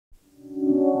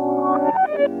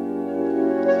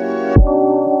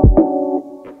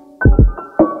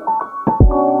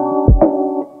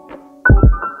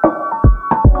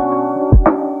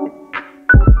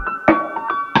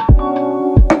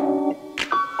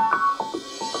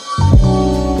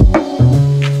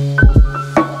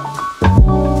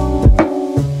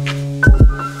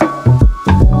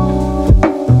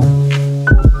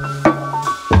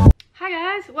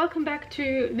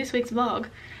this week's vlog.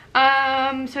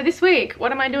 So this week,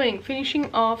 what am I doing?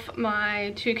 Finishing off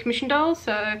my 2 commission dolls.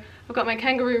 So I've got my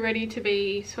kangaroo ready to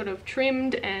be sort of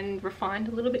trimmed and refined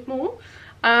a little bit more.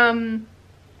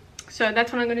 So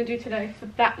that's what I'm going to do today for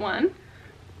that one.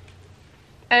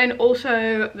 And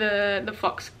also the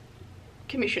fox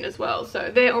commission as well.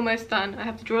 So they're almost done. I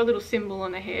have to draw a little symbol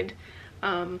on the head.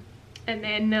 And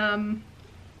then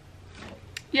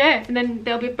yeah, and then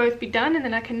they'll both be done, and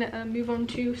then I can move on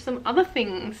to some other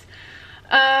things.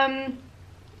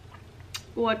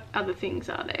 What other things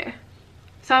are there?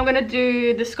 So I'm gonna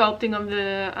do the sculpting of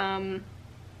the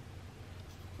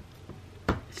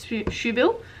shoe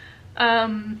bill.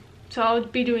 So I'll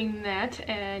be doing that,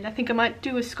 and I think I might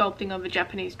do a sculpting of a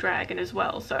Japanese dragon as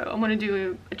well. So I'm gonna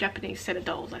do a Japanese set of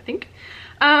dolls, I think.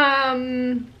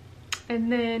 And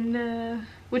then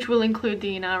which will include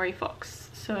the Inari fox.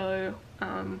 So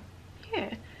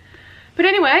yeah, but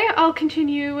anyway, I'll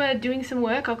continue doing some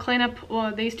work. I'll clean up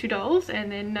these 2 dolls,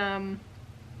 and then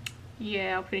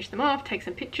yeah, I'll finish them off, take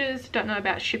some pictures. Don't know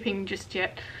about shipping just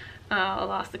yet.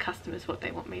 I'll ask the customers what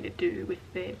they want me to do with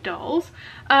their dolls,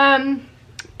 and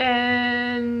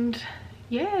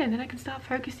yeah, and then I can start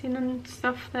focusing on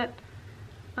stuff that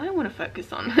I want to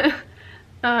focus on.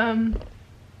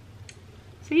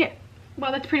 So yeah,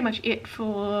 well, that's pretty much it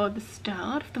for the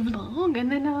start of the vlog,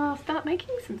 and then I'll start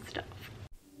making some stuff.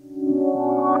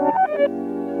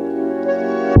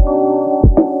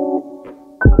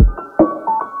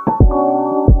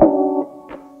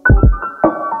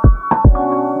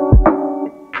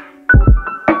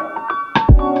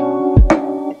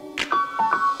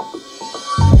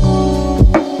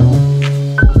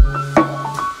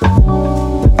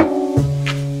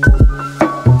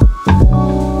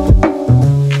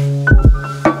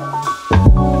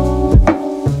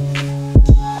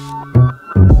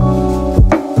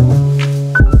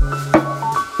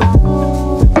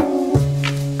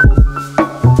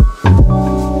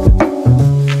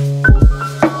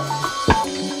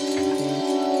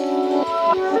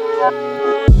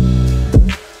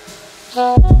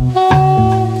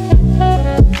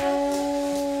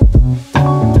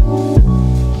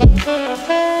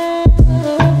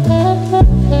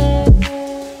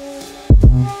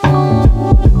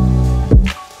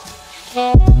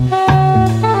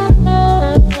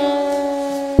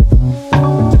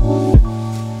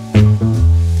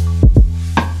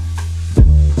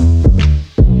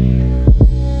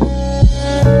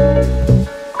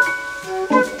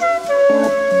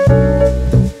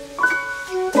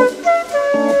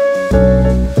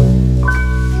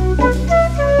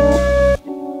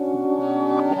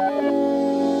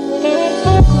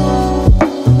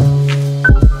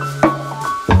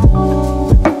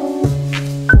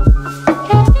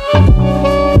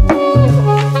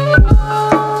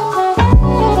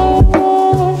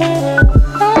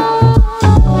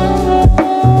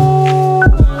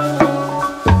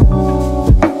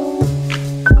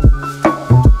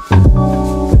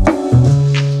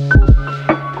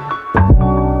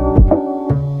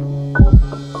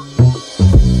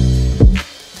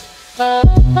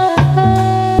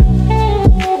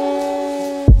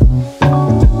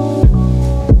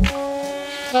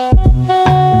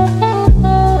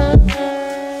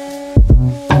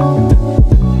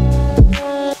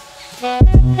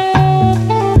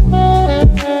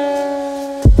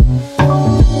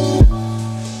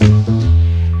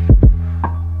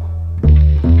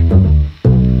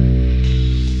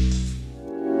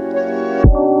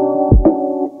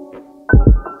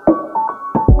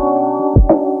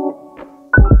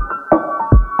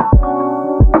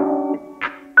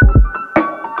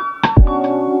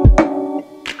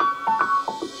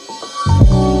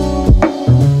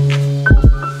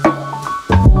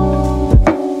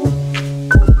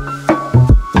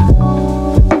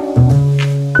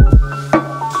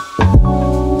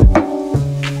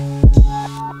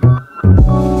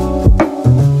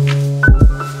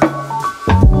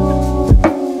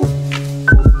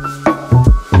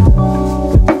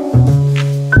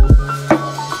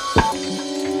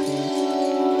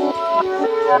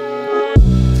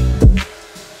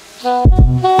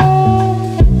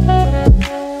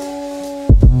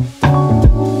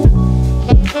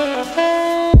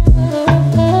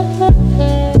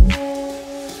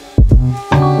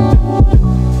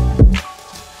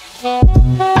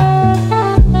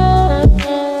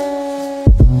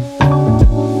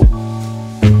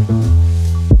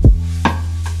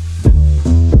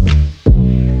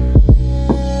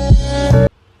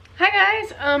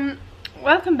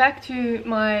 Welcome back to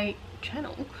my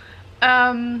channel.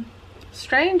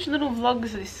 Strange little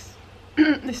vlogs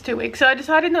this 2 weeks. So I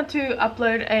decided not to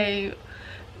upload a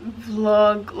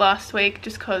vlog last week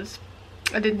just because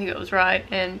I didn't think it was right,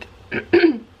 and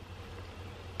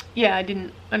yeah, I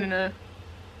don't know,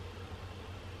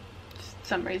 just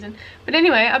some reason. But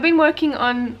anyway, I've been working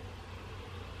on,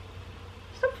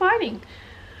 stop fighting.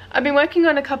 I've been working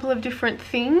on a couple of different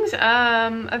things.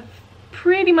 I've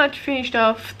pretty much finished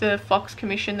off the fox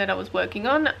commission that I was working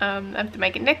on. I have to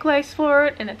make a necklace for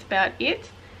it, and that's about it.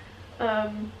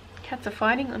 Cats are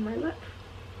fighting on my lap.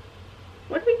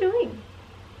 What are we doing?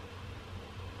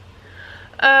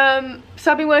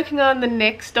 So I've been working on the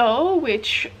next doll,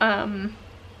 which I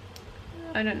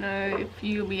don't know if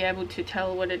you'll be able to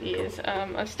tell what it is.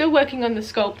 I'm still working on the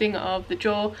sculpting of the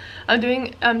jaw.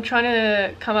 I'm trying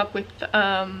to come up with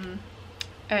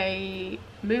a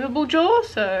movable jaw,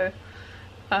 so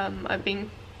I've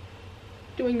been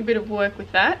doing a bit of work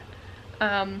with that.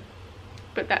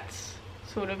 But that's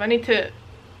sort of, I need to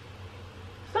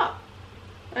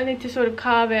sort of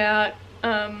carve out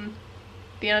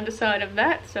the underside of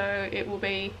that, so it will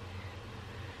be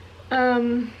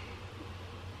a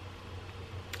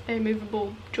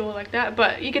movable jaw like that.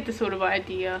 But you get the sort of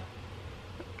idea.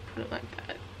 Put it like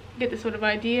that. You get the sort of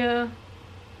idea.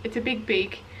 It's a big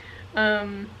beak.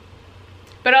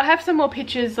 But I'll have some more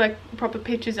pictures, like proper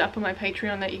pictures, up on my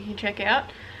Patreon that you can check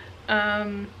out.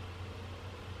 But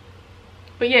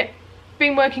yeah,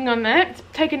 been working on that. It's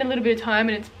taken a little bit of time,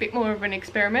 and it's a bit more of an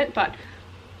experiment, but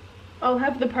I'll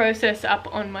have the process up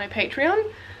on my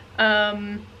Patreon.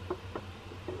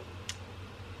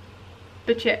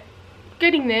 But yeah,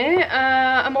 getting there.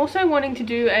 I'm also wanting to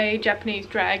do a Japanese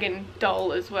dragon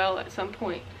doll as well at some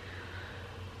point.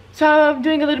 So I'm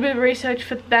doing a little bit of research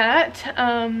for that.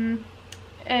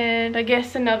 And I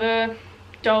guess another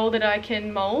doll that I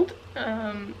can mold.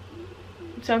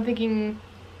 So I'm thinking,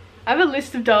 I have a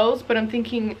list of dolls, but I'm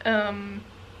thinking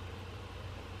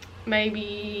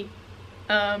maybe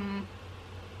a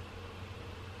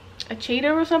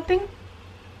cheetah or something.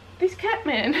 This cat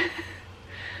man.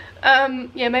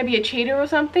 Yeah, maybe a cheetah or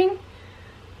something.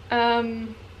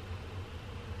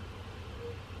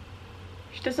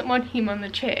 She doesn't want him on the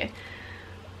chair.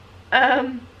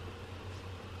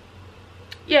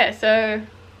 Yeah, so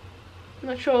I'm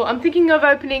not sure. I'm thinking of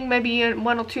opening maybe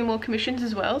 1 or 2 more commissions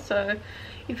as well. So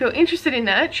if you're interested in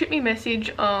that, shoot me a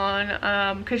message on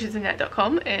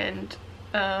commissionsandthat.com and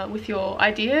with your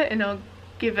idea, and I'll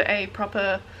give it a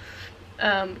proper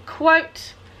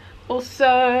quote.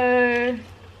 Also,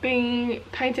 being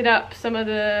painted up some of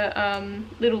the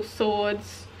little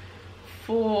swords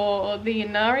for the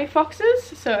Inari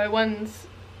foxes. So one's,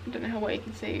 I don't know how well you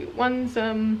can see, one's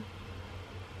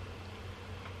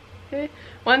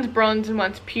one's bronze and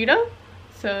one's pewter,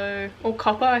 so, or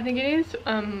copper I think it is.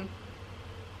 So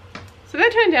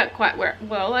that turned out quite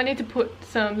well. I need to put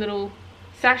some little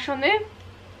sash on there,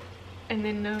 and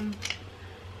then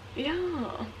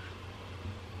yeah.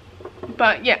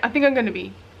 But yeah, I think I'm going to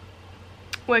be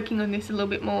working on this a little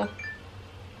bit more.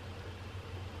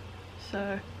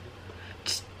 So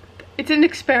it's an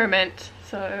experiment,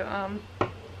 so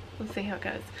we'll see how it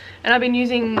goes. And I've been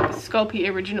using Sculpey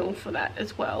Original for that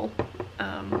as well,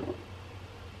 for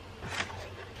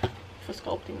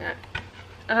sculpting that.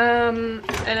 And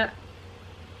I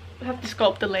have to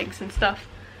sculpt the legs and stuff.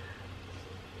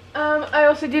 I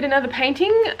also did another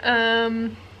painting,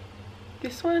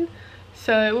 this one.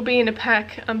 So it will be in a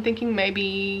pack. I'm thinking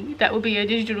maybe that will be a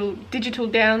digital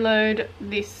download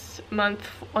this month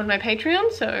on my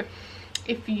Patreon. So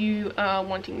if you are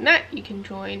wanting that, you can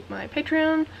join my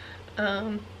Patreon.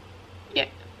 Yeah,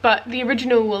 but the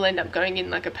original will end up going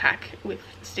in like a pack with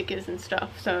stickers and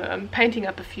stuff. So I'm painting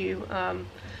up a few of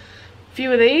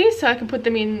these so I can put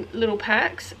them in little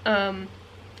packs, and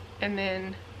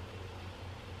then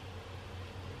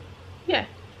yeah,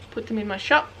 put them in my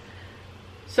shop.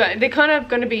 So they're kind of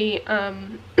going to be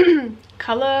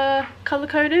color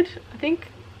coded, I think.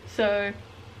 So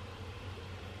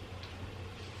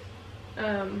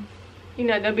you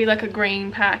know, there'll be like a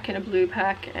green pack and a blue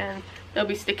pack, and there'll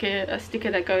be a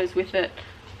sticker that goes with it,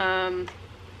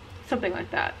 something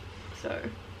like that. So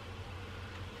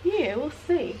yeah, we'll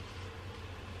see.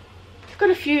 I've got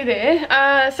a few there.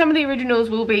 Some of the originals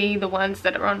will be the ones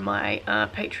that are on my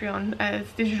Patreon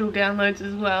as digital downloads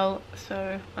as well.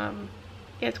 So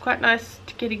yeah, it's quite nice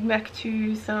to getting back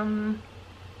to some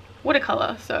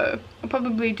watercolor. So I'll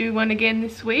probably do one again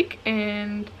this week,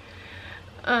 and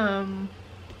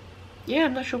yeah,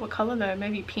 I'm not sure what color though.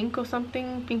 Maybe pink or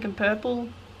something, pink and purple,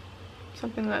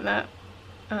 something like that.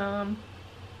 I've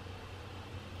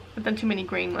done too many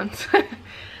green ones. But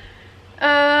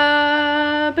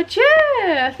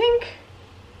yeah, I think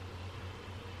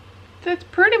that's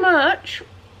pretty much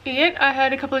yet. I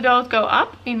had a couple of dolls go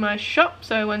up in my shop.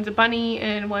 So one's a bunny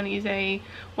and one is a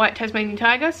white Tasmanian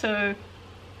tiger. So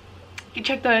you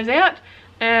check those out.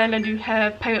 And I do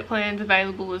have payment plans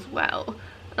available as well.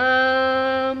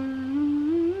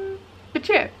 But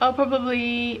yeah, I'll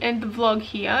probably end the vlog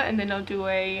here and then I'll do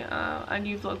a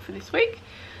new vlog for this week.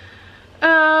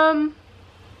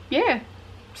 Yeah,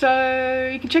 so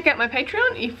you can check out my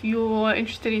Patreon if you're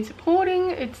interested in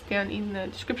supporting. It's down in the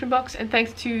description box, and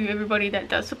thanks to everybody that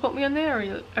does support me on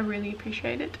there. I really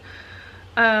appreciate it.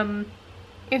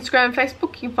 Instagram,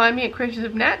 Facebook, you can find me at Creatures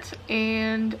of Nat,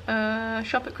 and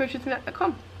shop at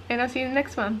creaturesofnat.com. And I'll see you in the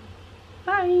next one.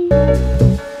 Bye!